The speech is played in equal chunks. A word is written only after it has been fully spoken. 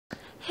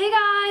Hey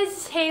guys,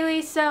 it's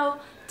Hailey. So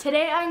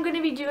today I'm going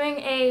to be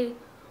doing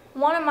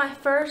one of my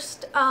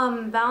first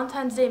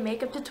Valentine's Day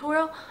makeup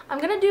tutorial. I'm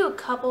going to do a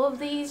couple of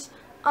these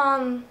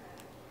in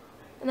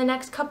the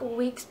next couple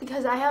weeks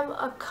because I have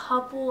a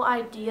couple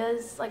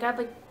ideas. Like I have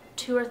like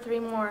 2 or 3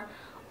 more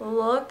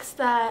looks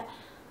that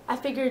I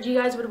figured you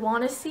guys would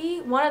want to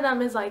see. One of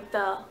them is like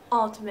the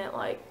ultimate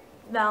like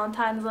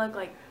Valentine's look,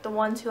 like the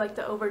ones who like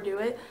to overdo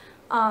it.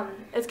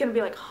 It's going to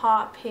be like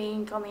hot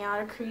pink on the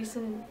outer crease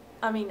and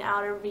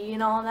outer V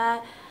and all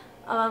that.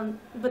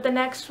 But the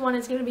next one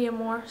is going to be a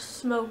more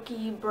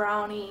smoky,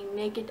 browny,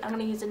 naked. I'm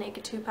going to use a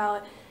Naked 2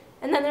 palette.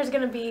 And then there's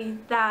going to be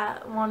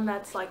that one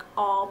that's like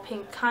all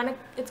pink.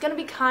 It's going to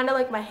be kind of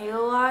like my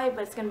Halo eye,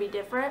 but it's going to be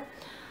different.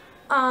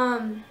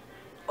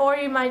 Or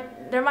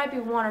there might be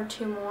 1 or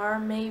 2 more,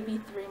 maybe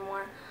 3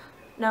 more.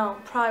 No,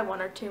 probably 1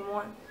 or 2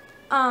 more.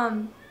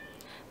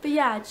 But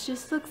yeah, it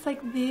just looks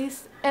like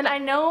this. And I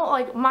know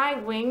like my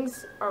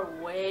wings are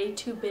way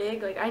too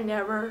big. Like I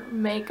never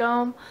make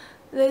them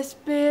this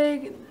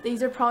big.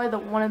 These are probably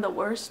one of the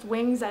worst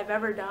wings I've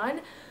ever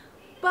done.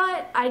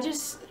 But I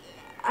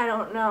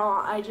don't know.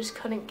 I just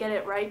couldn't get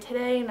it right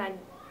today and I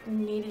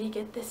needed to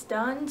get this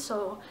done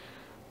so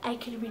I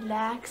could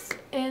relax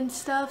and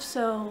stuff.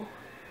 So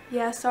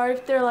yeah, sorry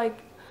if they're like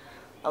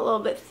a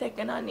little bit thick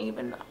and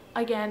uneven.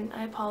 Again,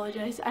 I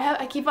apologize.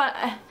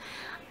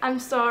 I'm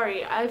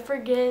sorry, I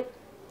forget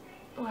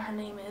what her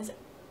name is.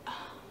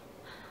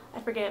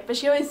 I forget, but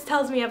she always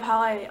tells me of how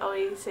I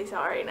always say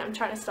sorry, and I'm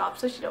trying to stop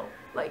so she don't,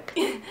 like,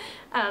 I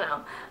don't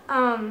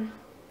know.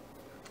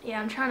 Yeah,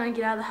 I'm trying to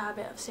get out of the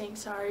habit of saying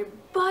sorry,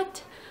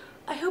 but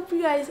I hope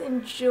you guys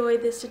enjoy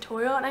this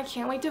tutorial, and I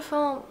can't wait to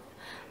film.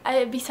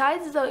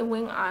 Besides the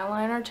wing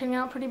eyeliner turning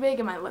out pretty big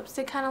and my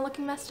lipstick kind of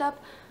looking messed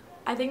up,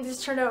 I think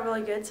this turned out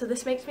really good, so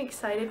this makes me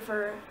excited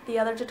for the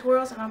other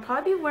tutorials, and I'll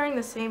probably be wearing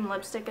the same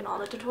lipstick in all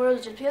the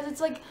tutorials just because it's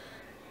like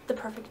the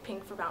perfect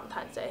pink for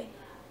Valentine's Day.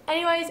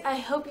 Anyways, I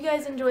hope you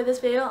guys enjoy this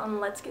video,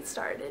 and let's get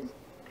started.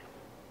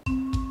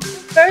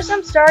 First,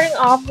 I'm starting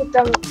off with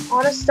the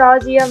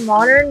Anastasia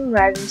Modern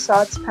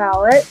Renaissance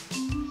palette.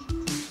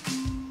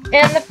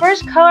 And the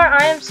first color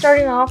I am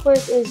starting off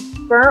with is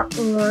Burnt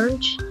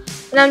Orange,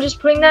 and I'm just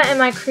putting that in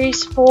my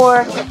crease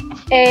for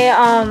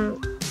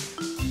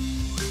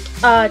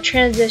a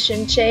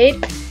transition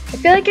shade. I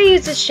feel like I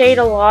use this shade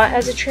a lot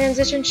as a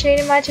transition shade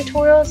in my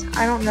tutorials.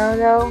 I don't know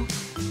though.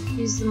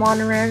 Use the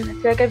Modern Renaissance.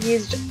 I feel like I've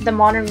used the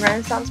Modern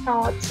Renaissance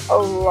palettes a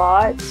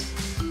lot.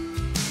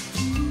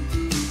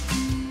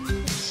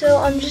 So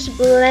I'm just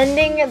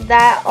blending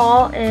that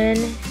all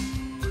in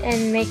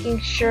and making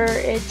sure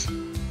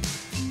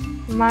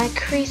my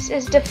crease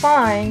is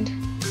defined.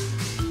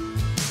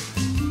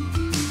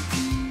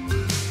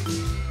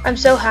 I'm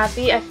so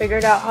happy I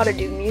figured out how to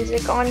do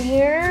music on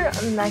here.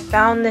 I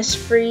found this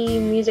free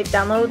music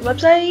download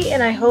website,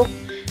 and I hope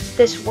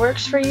this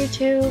works for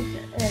YouTube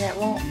and it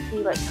won't be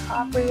like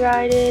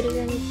copyrighted or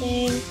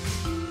anything.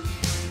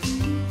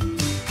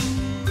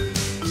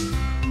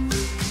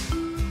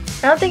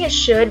 I don't think it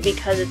should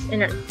because it's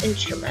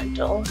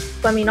instrumental.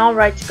 But I mean, all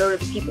rights go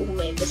to the people who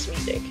made this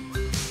music.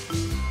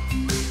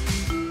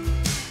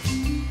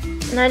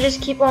 And I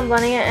just keep on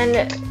blending it,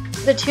 and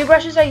the 2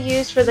 brushes I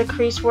use for the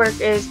crease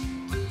work is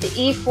the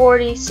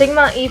E40,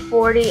 Sigma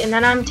E40, and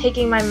then I'm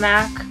taking my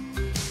M.A.C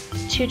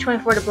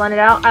 224 to blend it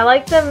out. I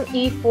like the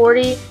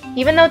E40,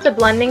 even though it's a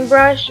blending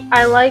brush,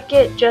 I like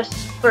it just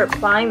for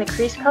applying the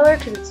crease color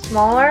because it's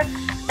smaller.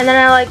 And then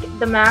I like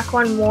the M.A.C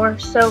one more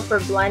so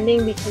for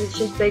blending because it's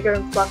just bigger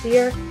and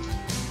fluffier.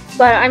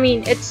 But I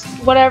mean, it's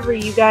whatever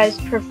you guys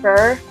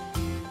prefer.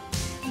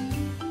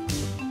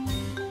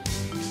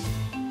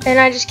 And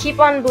I just keep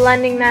on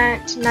blending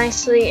that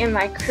nicely in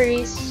my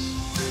crease.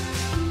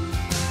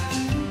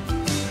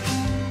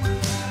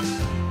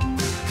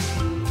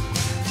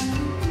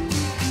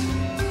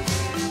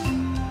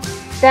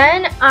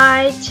 Then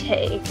I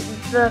take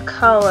the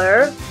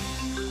color,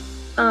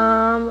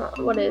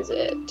 what is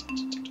it?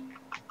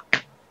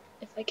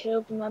 If I could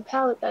open my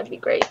palette, that'd be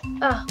great.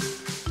 Sorry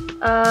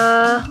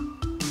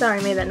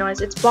I made that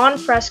noise. It's Buon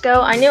Fresco.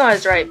 I knew I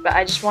was right, but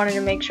I just wanted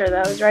to make sure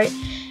that I was right.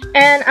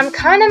 And I'm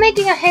kind of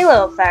making a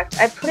halo effect.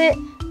 I put it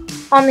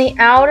on the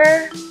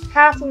outer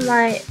half of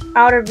my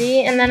outer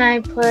V, and then I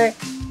put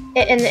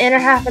it in the inner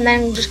half, and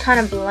then just kind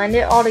of blend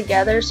it all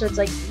together so it's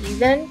like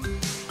even.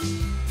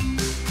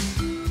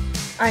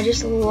 I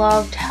just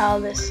loved how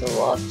this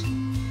looked.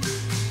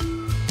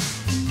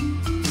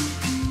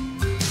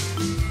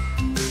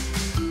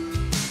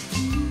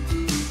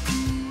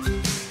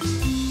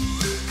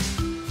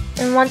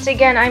 And once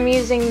again, I'm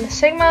using the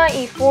Sigma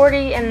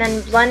E40 and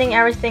then blending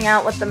everything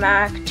out with the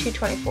M.A.C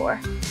 224.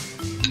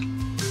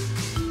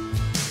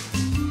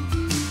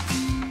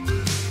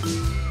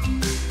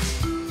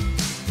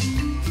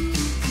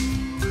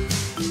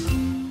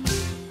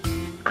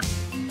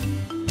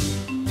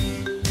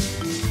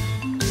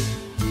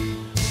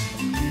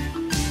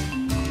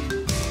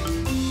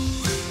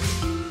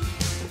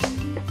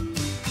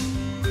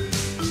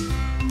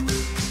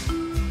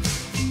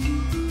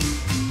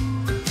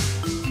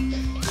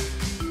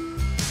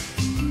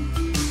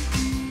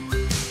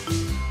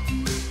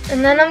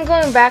 And then I'm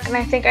going back and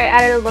I think I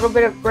added a little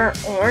bit of burnt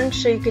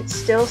orange so you could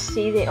still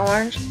see the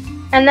orange.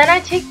 And then I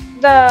take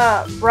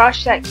the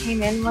brush that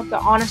came in with the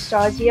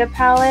Anastasia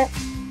palette,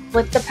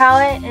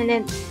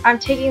 and I'm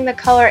taking the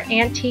color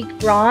Antique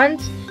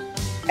Bronze.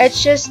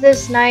 It's just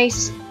this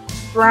nice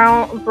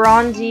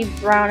bronzy,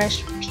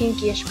 brownish,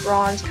 pinkish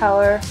bronze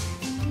color.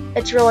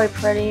 It's really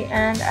pretty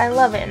and I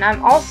love it. And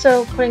I'm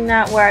also putting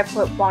that where I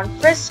put Buon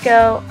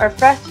Fresco,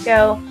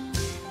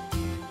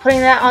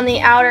 putting that on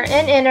the outer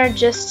and inner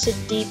just to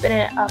deepen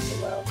it up a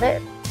little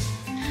bit.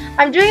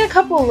 I'm doing a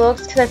couple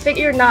looks because I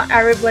figured not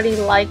everybody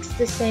likes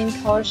the same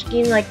color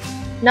scheme. Like,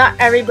 not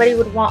everybody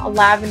would want a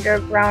lavender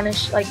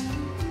brownish, like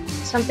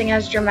something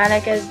as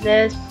dramatic as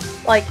this.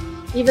 Like,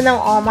 even though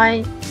all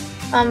my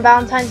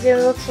Valentine's Day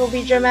looks will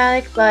be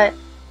dramatic, but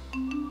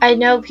I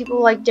know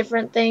people like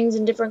different things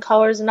and different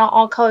colors, and not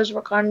all colors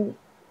work on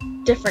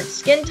different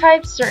skin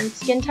types, certain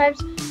skin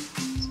types.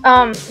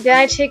 Then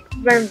I take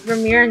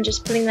Vermer and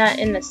just putting that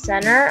in the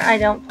center. I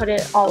don't put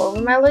it all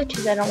over my lid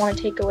because I don't want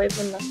to take away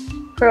from the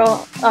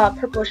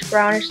purplish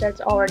brownish that's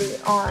already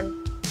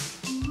on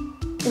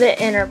the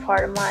inner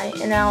part of my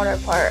and outer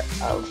part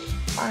of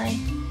my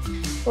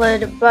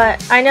lid.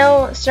 But I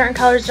know certain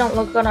colors don't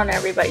look good on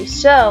everybody,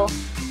 so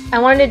I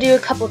wanted to do a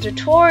couple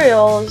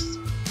tutorials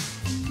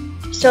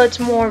so it's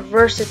more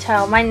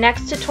versatile. My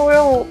next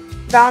tutorial,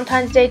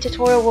 Valentine's Day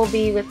tutorial, will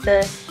be with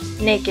the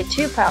Naked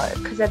 2 palette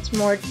because that's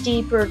more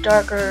deeper,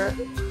 darker,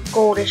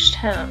 goldish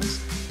tones.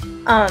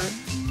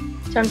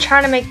 So I'm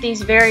trying to make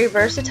these very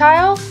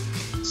versatile.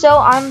 So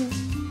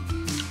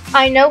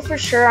I know for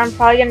sure I'm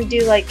probably going to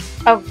do like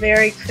a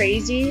very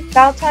crazy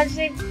Valentine's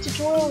Day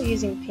tutorial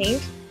using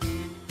pink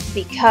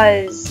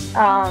because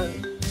I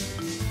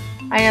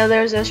know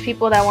there's those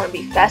people that want to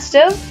be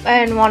festive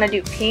and want to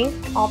do pink,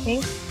 all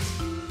pink.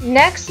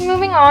 Next,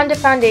 moving on to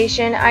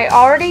foundation, I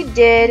already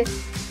did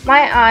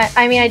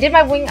I did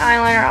my wing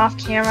eyeliner off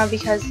camera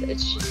because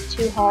it's just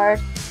too hard.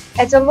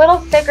 It's a little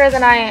thicker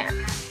than I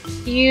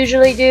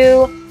usually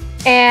do,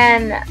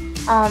 and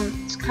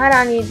it's kind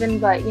of uneven,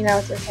 but you know,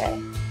 it's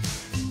okay.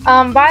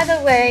 By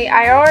the way,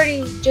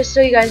 just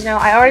so you guys know,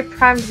 I already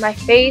primed my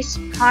face,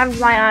 primed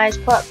my eyes,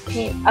 put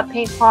a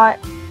paint pot,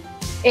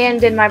 and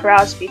did my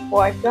brows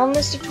before I filmed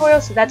this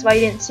tutorial, so that's why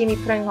you didn't see me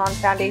putting on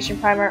foundation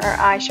primer or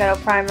eyeshadow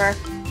primer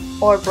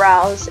or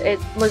brows. It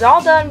was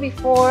all done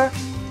before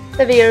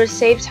the video to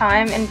save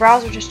time, and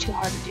brows are just too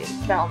hard to do to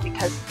film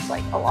because it's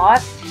like a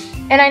lot.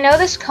 And I know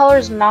this color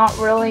does not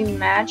really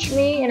match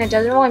me, and it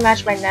doesn't really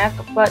match my neck,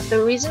 but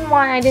the reason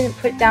why I didn't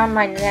put down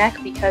my neck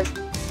because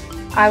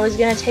I was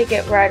gonna take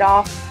it right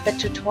off the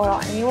tutorial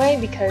anyway,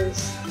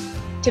 because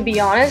to be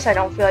honest, I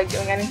don't feel like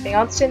doing anything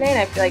else today and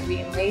I feel like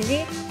being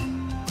lazy.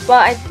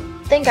 But I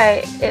think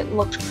it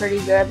looked pretty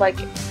good. Like,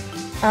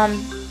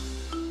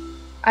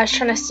 I was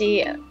trying to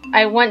see,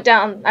 I went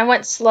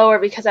slower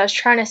because I was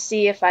trying to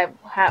see if I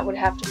would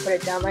have to put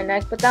it down my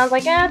neck, but then I was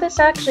like, this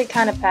actually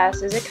kind of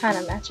passes, it kind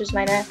of matches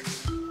my neck.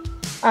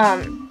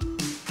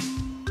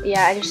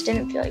 Yeah, I just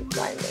didn't feel like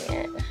blending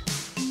it.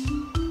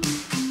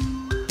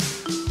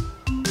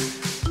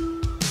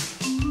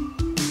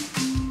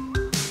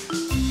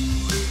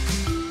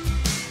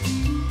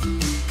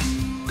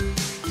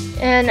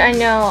 And I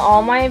know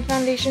all my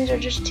foundations are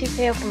just too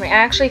pale for me. I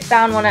actually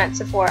found one at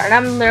Sephora, and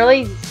I'm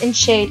literally in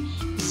shade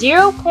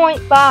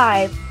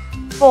 0.5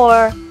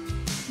 for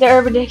the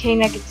Urban Decay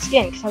Naked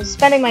Skin, because I was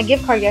spending my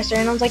gift card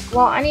yesterday, and I was like,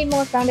 well, I need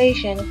more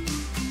foundation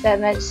that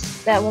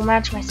will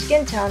match my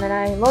skin tone. And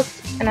I looked,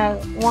 and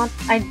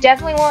I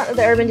definitely want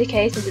the Urban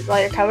Decay since it's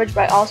lighter coverage,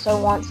 but I also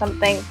want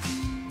something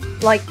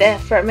like the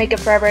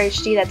Makeup Forever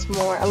HD that's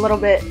a little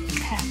bit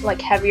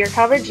like heavier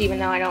coverage, even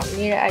though I don't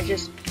need it. I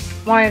just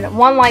wanted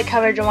one light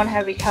coverage and one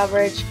heavy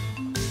coverage.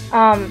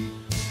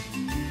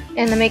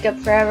 In the Makeup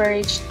Forever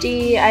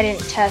HD, I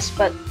didn't test,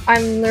 but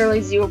I'm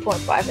literally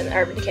 0.5 in the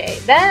Urban Decay.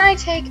 Then I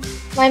take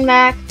my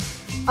M.A.C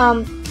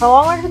Pro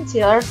Long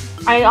concealer.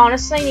 I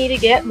honestly need to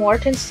get more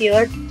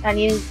concealer.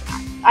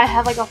 I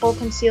have like a whole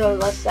concealer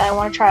list that I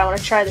want to try. I want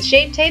to try the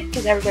Shape Tape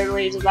because everybody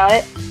raves about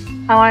it.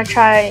 I want to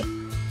try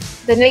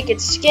the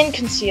Naked Skin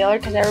concealer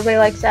because everybody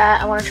likes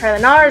that. I want to try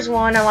the NARS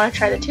one. I want to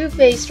try the Too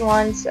Faced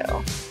one.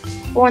 So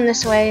Born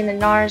This Way and the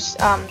NARS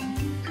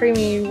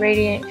Creamy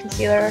Radiant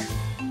Concealer.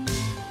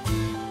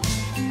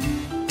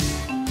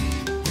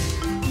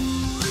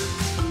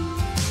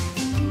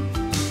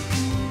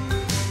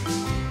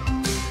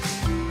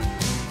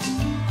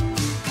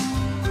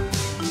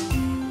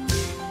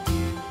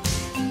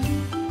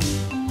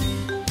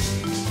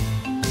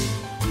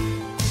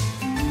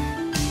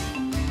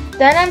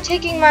 Then I'm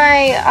taking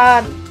my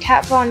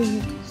Kat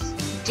Von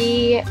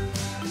D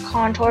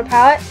contour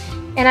palette,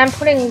 and I'm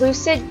putting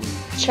Lucid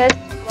just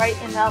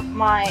brighten up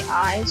my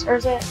eyes, or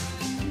is it?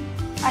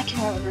 I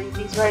can't remember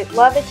these right.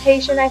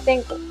 Levitation, I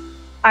think.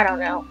 I don't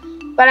know.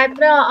 But I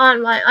put it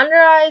on my under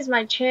eyes,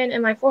 my chin,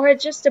 and my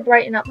forehead just to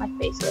brighten up my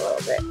face a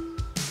little bit.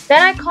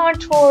 Then I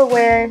contour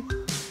with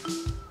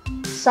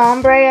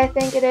Somber, I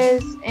think it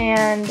is,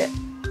 and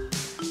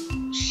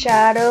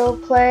Shadow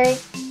Play.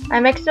 I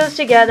mix those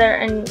together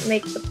and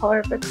make the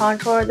perfect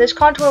contour. This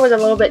contour was a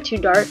little bit too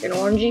dark and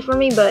orangey for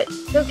me, but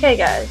it's okay,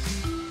 guys.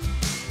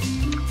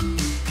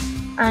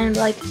 I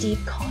like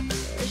deep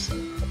contours.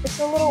 If it's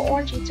a little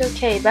orangey, it's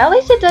okay. But at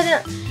least it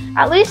doesn't.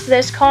 At least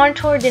this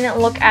contour didn't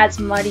look as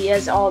muddy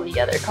as all the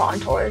other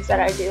contours that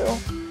I do.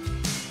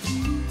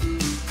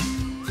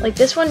 Like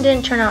this one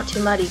didn't turn out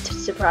too muddy,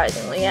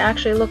 surprisingly. It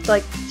actually looked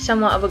like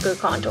somewhat of a good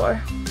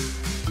contour.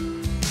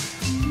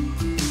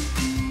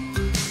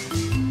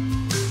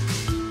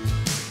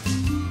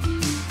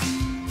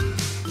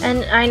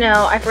 And I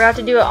know, I forgot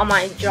to do it on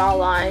my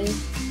jawline.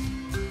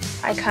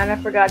 I kind of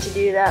forgot to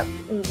do that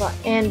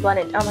and blend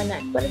it down my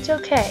neck, but it's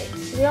okay.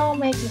 We all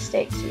make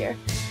mistakes here.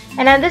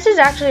 And then this is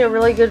actually a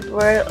really good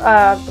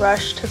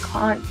brush for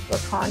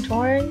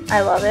contouring.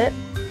 I love it.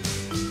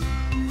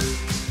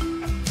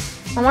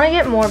 I want to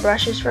get more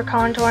brushes for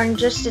contouring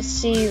just to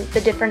see the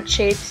different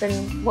shapes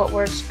and what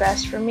works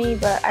best for me,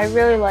 but I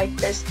really like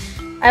this.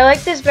 I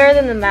like this better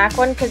than the MAC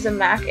one because the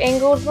MAC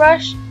angled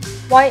brush,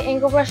 white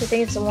angle brush, I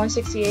think it's the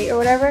 168 or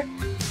whatever,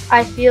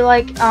 I feel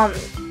like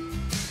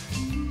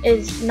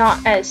is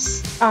not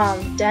as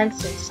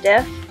dense and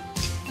stiff.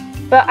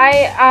 But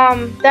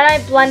then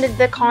I blended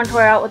the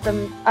contour out with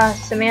the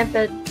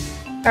Samantha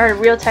or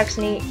Real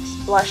Techniques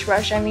blush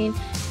brush.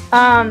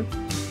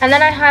 And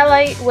then I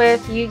highlight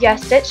with, you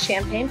guessed it,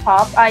 Champagne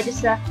Pop. I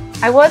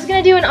was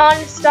gonna do an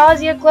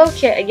Anastasia glow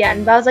kit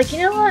again, but I was like, you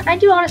know what? I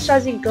do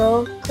Anastasia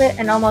glow kit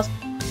in almost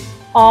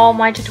all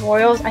my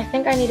tutorials. I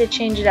think I need to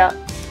change it up.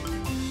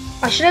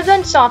 I should have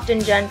done Soft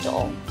and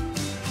Gentle,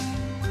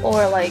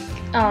 or like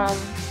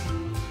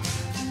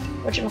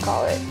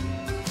whatchamacallit,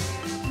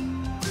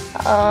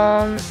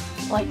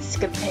 like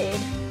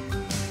Skipade.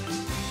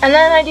 And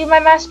then I do my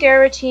mascara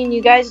routine.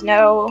 You guys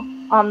know,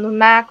 the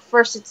MAC.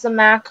 First it's the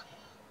MAC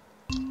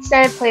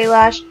Extended Play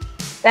Lash.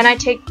 Then I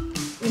take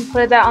and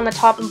put that on the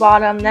top and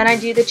bottom. Then I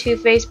do the Too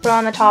Faced, put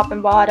on the top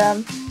and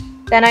bottom.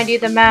 Then I do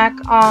the MAC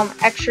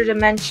Extra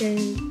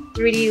Dimension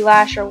 3D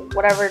Lash, or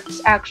whatever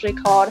it's actually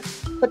called.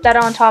 Put that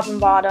on top and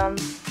bottom.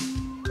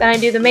 Then I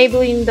do the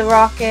Maybeline The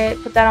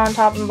Rocket, put that on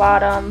top and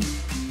bottom.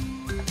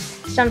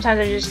 Sometimes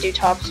I just do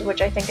tops,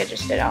 which I think I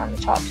just did on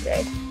the top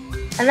today.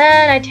 And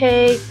then I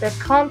take the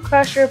Clump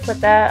Crusher,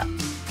 put that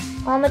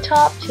on the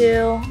top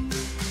too.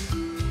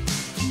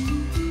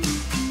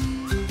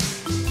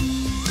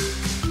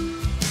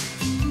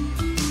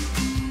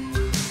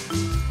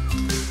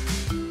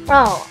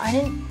 Oh, I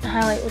didn't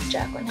highlight with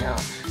Jaclyn Hill.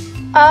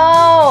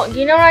 Oh,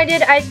 you know what I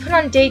did? I put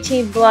on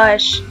Dainty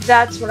blush.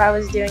 That's what I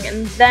was doing.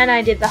 And then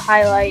I did the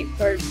highlight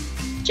for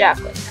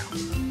Jaclyn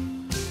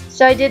Hill.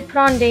 So I did put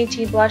on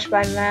Dainty blush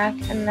by MAC.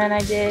 And then I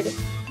did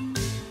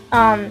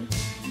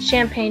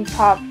Champagne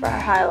Pop for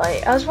a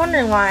highlight. I was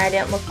wondering why I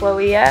didn't look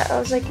glowy yet. I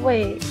was like,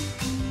 wait.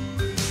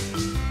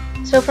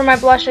 So for my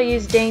blush, I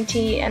used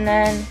Dainty. And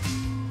then,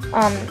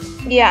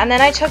 yeah. And then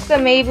I took the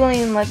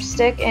Maybelline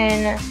lipstick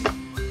in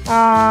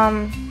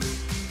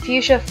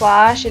Fuchsia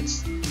Flash.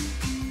 It's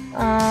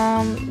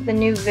the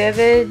new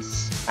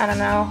Vivids. I don't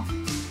know.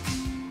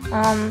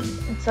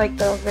 It's like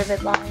the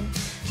Vivid line.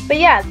 But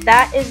yeah,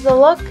 that is the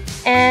look,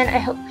 and I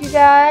hope you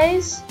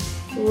guys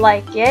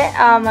like it.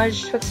 I was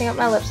just fixing up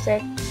my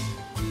lipstick.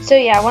 So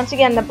yeah, once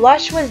again, the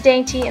blush was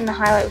Dainty and the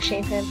highlight was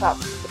Champagne Pop.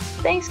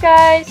 Thanks,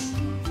 guys.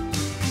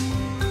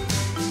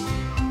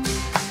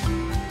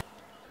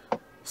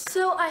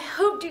 So I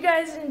hope you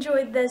guys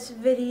enjoyed this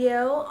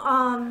video.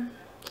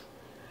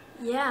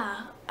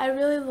 Yeah, I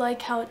really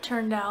like how it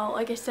turned out.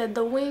 Like I said,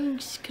 the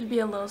wings could be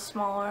a little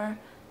smaller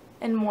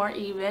and more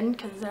even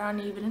because they're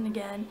uneven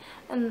again,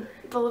 and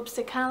the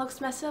lipstick kind of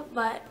looks messed up,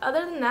 but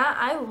other than that,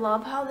 I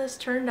love how this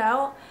turned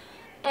out,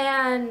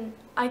 and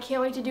I can't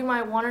wait to do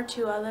my 1 or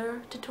 2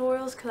 other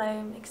tutorials because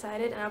I'm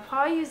excited, and I'll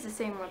probably use the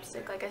same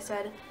lipstick like I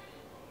said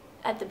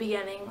at the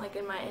beginning, like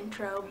in my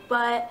intro.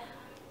 But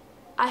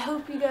I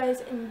hope you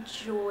guys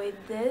enjoyed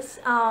this.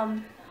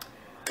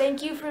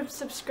 Thank you for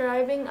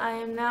subscribing. I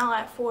am now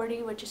at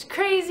 40, which is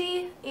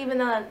crazy, even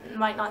though that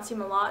might not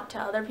seem a lot to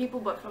other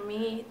people, but for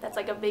me, that's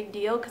like a big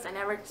deal because I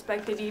never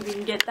expected to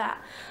even get that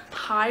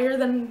higher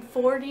than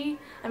 40.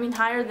 I mean,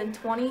 higher than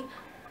 20.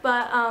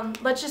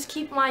 But let's just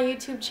keep my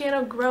YouTube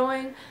channel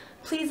growing.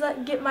 Please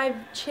get my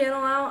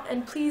channel out,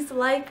 and please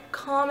like,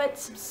 comment,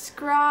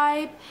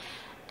 subscribe.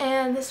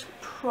 And this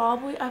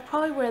I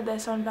probably wear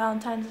this on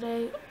Valentine's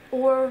Day,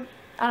 or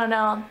I don't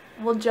know.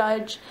 We'll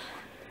judge.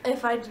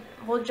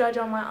 We'll judge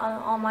on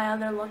all my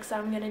other looks that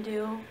I'm gonna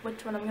do,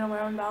 which one I'm gonna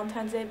wear on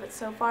Valentine's Day. But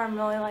so far, I'm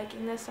really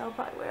liking this, so I'll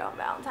probably wear it on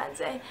Valentine's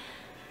Day.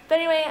 But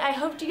anyway, I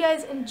hope you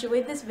guys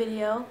enjoyed this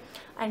video.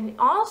 I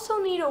also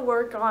need to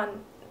work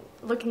on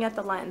looking at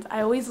the lens.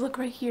 I always look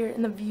right here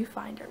in the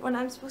viewfinder when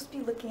I'm supposed to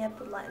be looking at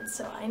the lens,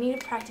 so I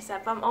need to practice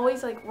that. But I'm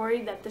always like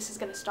worried that this is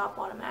gonna stop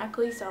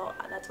automatically, so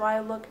that's why I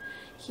look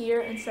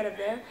here instead of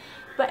there.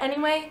 But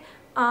anyway,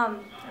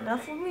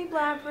 enough of me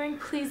blabbering.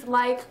 Please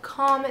like,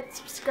 comment,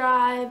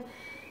 subscribe.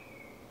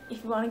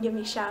 If you want to give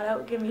me a shout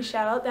out, give me a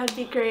shout out. That'd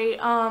be great.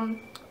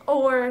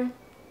 Or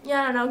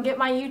yeah, I don't know, get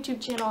my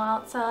YouTube channel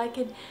out so I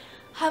could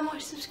have more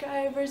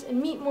subscribers and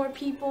meet more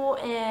people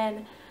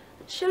and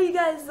show you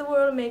guys the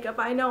world of makeup.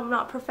 I know I'm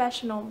not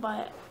professional,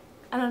 but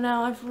I don't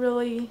know, I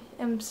really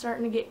am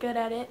starting to get good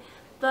at it.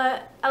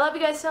 But I love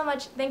you guys so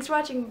much. Thanks for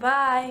watching.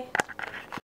 Bye.